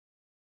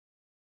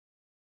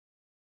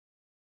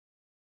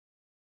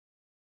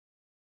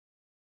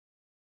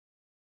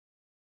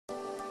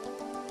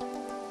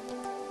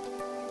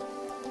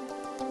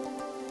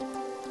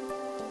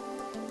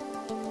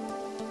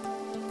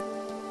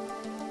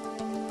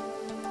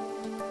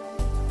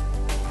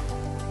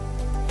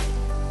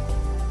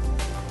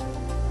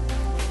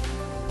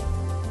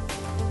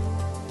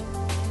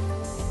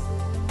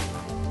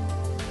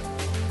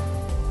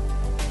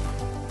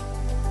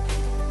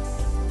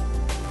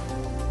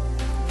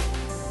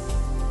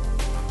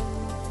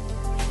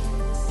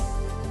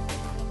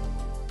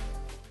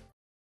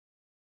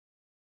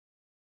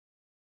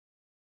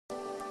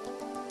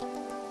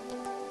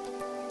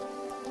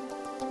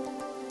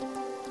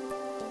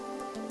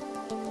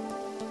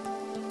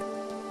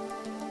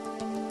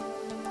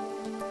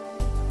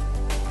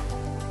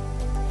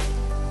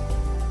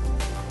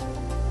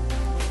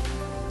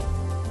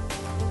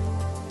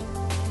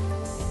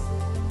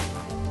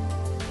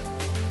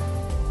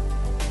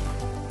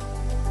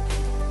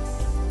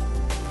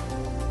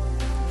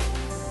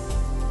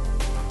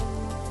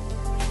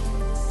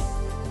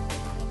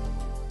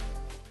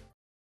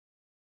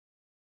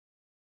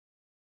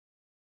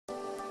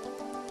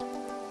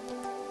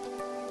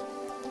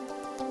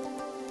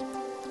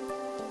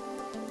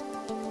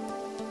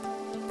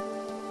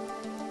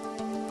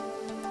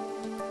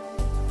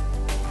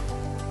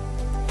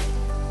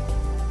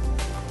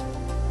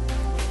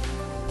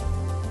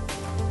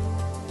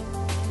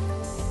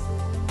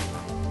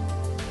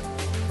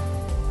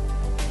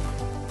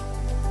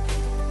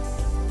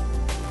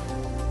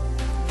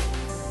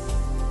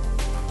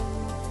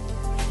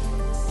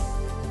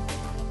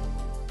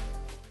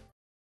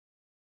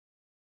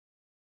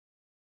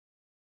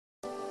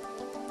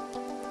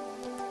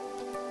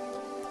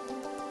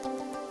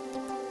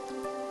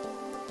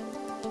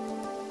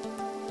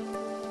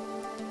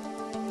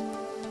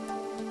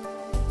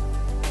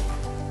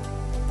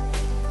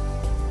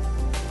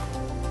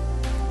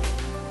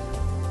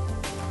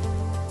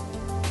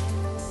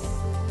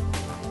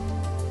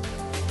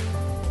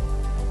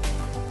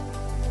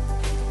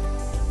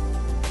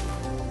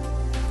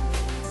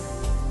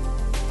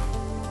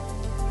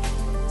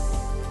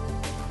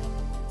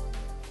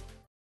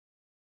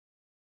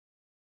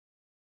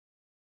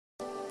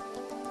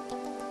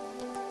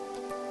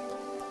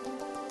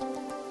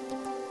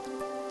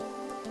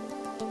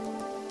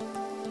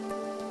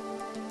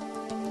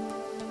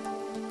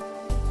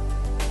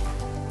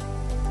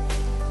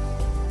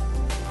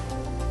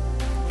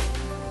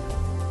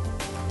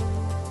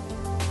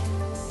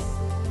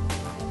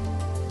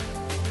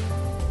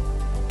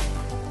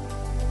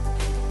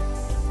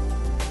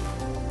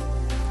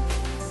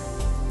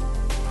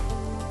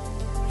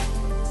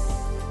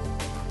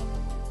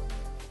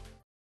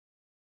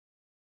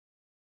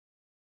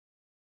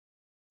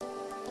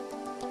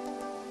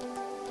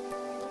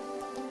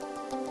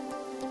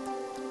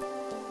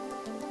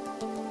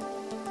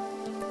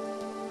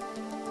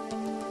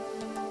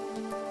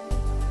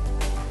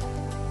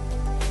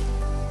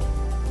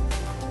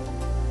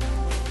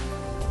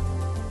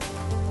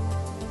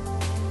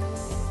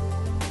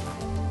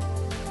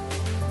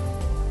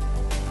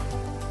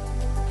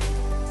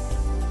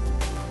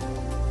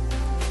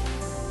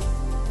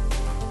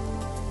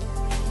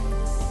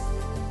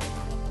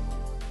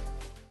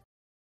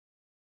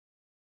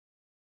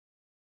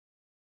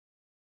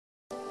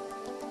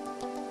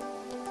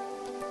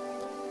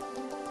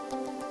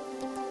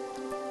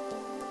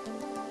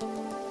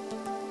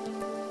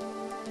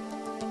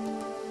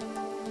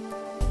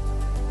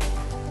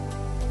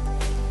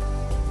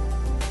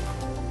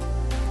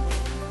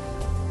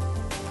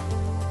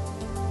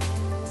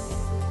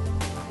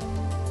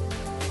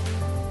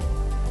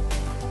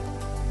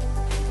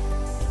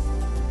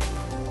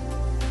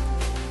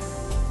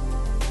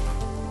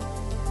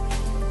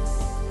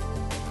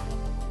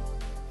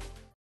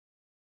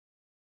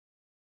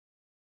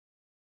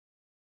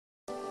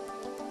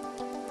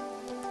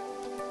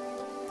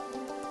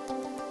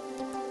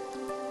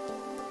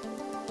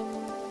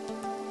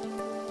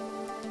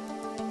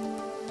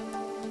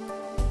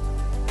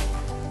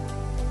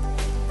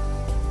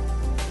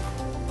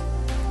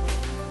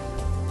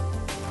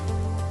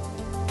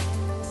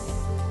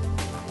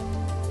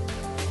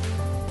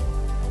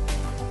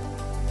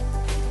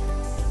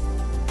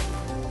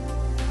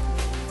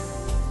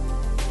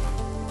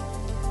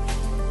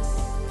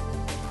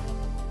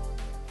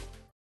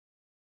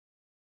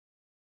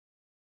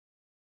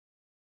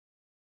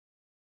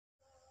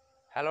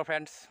Hello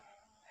friends,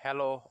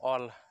 hello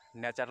all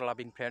nature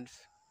loving friends.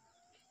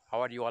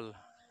 How are you all?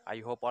 I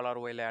hope all are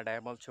well and I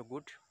am also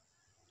good.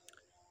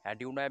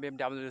 And you know I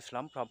am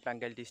Islam from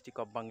Pangal district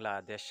of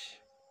Bangladesh.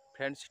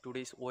 Friends,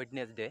 today is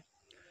Wednesday.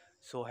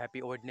 So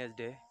happy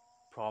Wednesday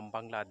from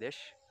Bangladesh.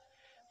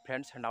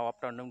 Friends, now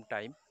afternoon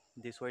time.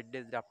 This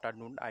Wednesday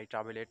afternoon I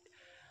traveled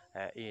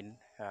in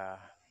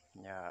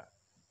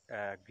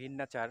green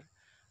nature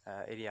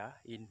area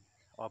in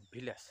a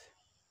village.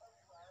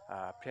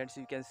 Friends,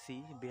 you can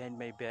see behind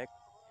my back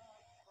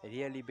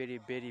really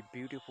very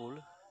beautiful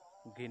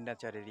green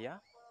nature area,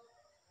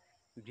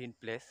 green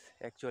place.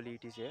 Actually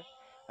it is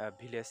a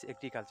village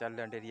agricultural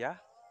land area.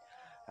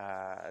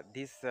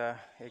 This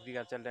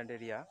agricultural land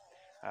area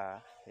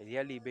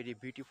really very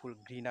beautiful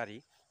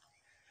greenery,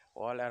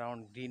 all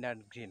around green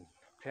and green.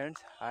 Friends,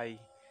 I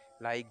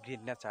like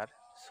green nature,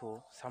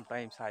 so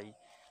sometimes I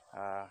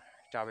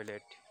travel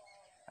it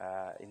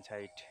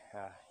inside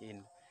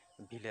in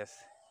village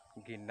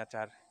green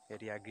nature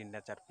area, green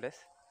nature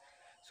place.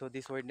 So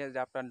this Wednesday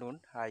afternoon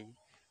I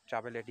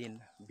traveled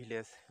in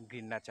village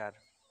green nature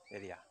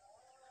area.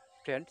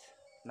 Friends,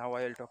 now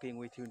I will talking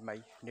with you in my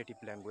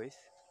native language.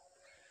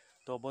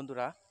 তো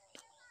বন্ধুরা,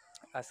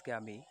 আজকে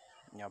আমি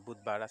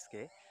বুধবার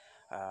আজকে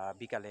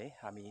বিকালে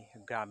আমি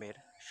গ্রামের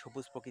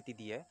সবুজ প্রকৃতি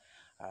দিয়ে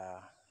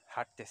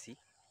হাঁটতেছি।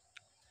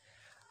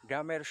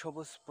 গ্রামের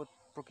সবুজ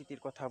প্রকৃতির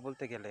কথা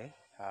বলতে গেলে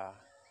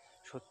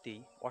সত্যি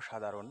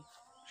অসাধারণ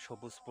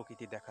সবুজ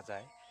প্রকৃতি দেখা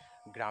যায়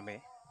গ্রামে।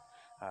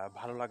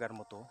 ভালো লাগার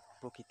মতো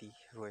প্রকৃতি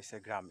রয়েছে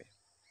গ্রামে।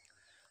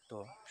 তো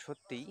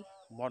সত্যিই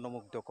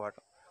মনোমুগ্ধকর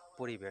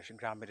পরিবেশ।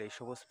 গ্রামের এই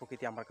সবুজ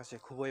প্রকৃতি আমার কাছে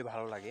খুবই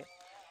ভালো লাগে।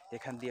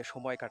 এখান দিয়ে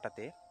সময়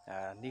কাটাতে,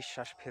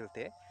 নিঃশ্বাস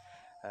ফেলতে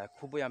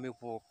খুবই আমি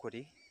উপভোগ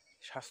করি।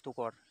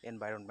 স্বাস্থ্যকর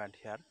এনভায়রনমেন্ট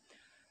হেয়ার।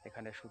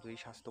 এখানে শুধুই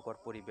স্বাস্থ্যকর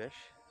পরিবেশ,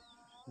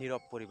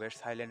 নীরব পরিবেশ,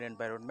 সাইলেন্ট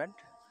এনভায়রনমেন্ট।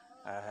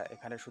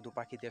 এখানে শুধু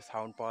পাখিদের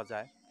সাউন্ড পাওয়া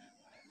যায়,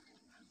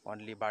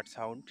 only bird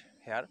sound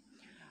hair.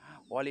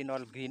 All in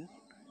all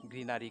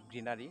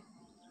greenery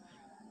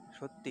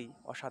সত্যি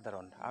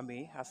অসাধারণ। আমি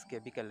আজকে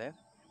বিকেলে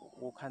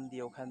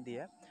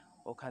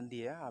ওখান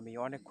দিয়ে আমি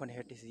অনেকক্ষণ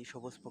হেঁটেছি,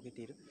 সবুজ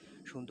প্রকৃতির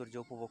সৌন্দর্য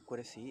উপভোগ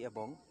করেছি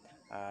এবং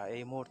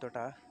এই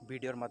মুহূর্তটা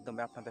ভিডিওর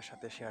মাধ্যমে আপনাদের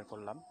সাথে শেয়ার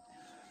করলাম।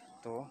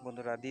 তো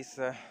বন্ধুরা, this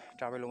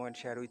travel moment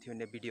share with you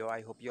in a video.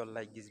 I hope you all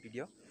like this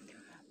video.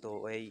 তো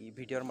এই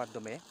ভিডিওর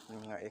মাধ্যমে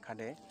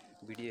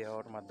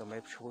ভিডিওর মাধ্যমে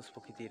সবুজ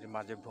প্রকৃতির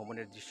মাঝে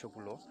ভ্রমণের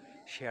দৃশ্যগুলো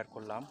শেয়ার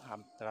করলাম।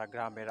 আপনারা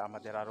গ্রামের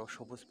আমাদের আরও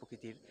সবুজ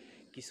প্রকৃতির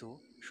কিছু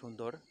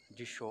সুন্দর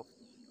দৃশ্য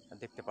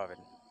দেখতে পাবেন।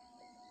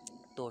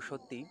 তো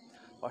সত্যি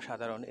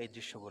অসাধারণ এই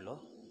দৃশ্যগুলো।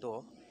 তো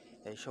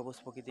এই সবুজ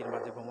প্রকৃতির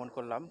মাঝে ভ্রমণ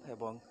করলাম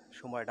এবং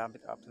সময়টা আমি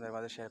আপনাদের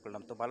মাঝে শেয়ার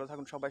করলাম। তো ভালো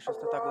থাকুন সবাই,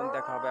 সুস্থ থাকুন।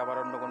 দেখা হবে আবার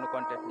অন্য কোনো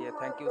কন্টেন্ট নিয়ে।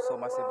 Thank you so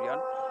much everyone.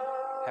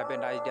 Have a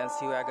nice day,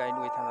 C you again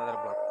with another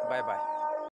blog. Bye bye.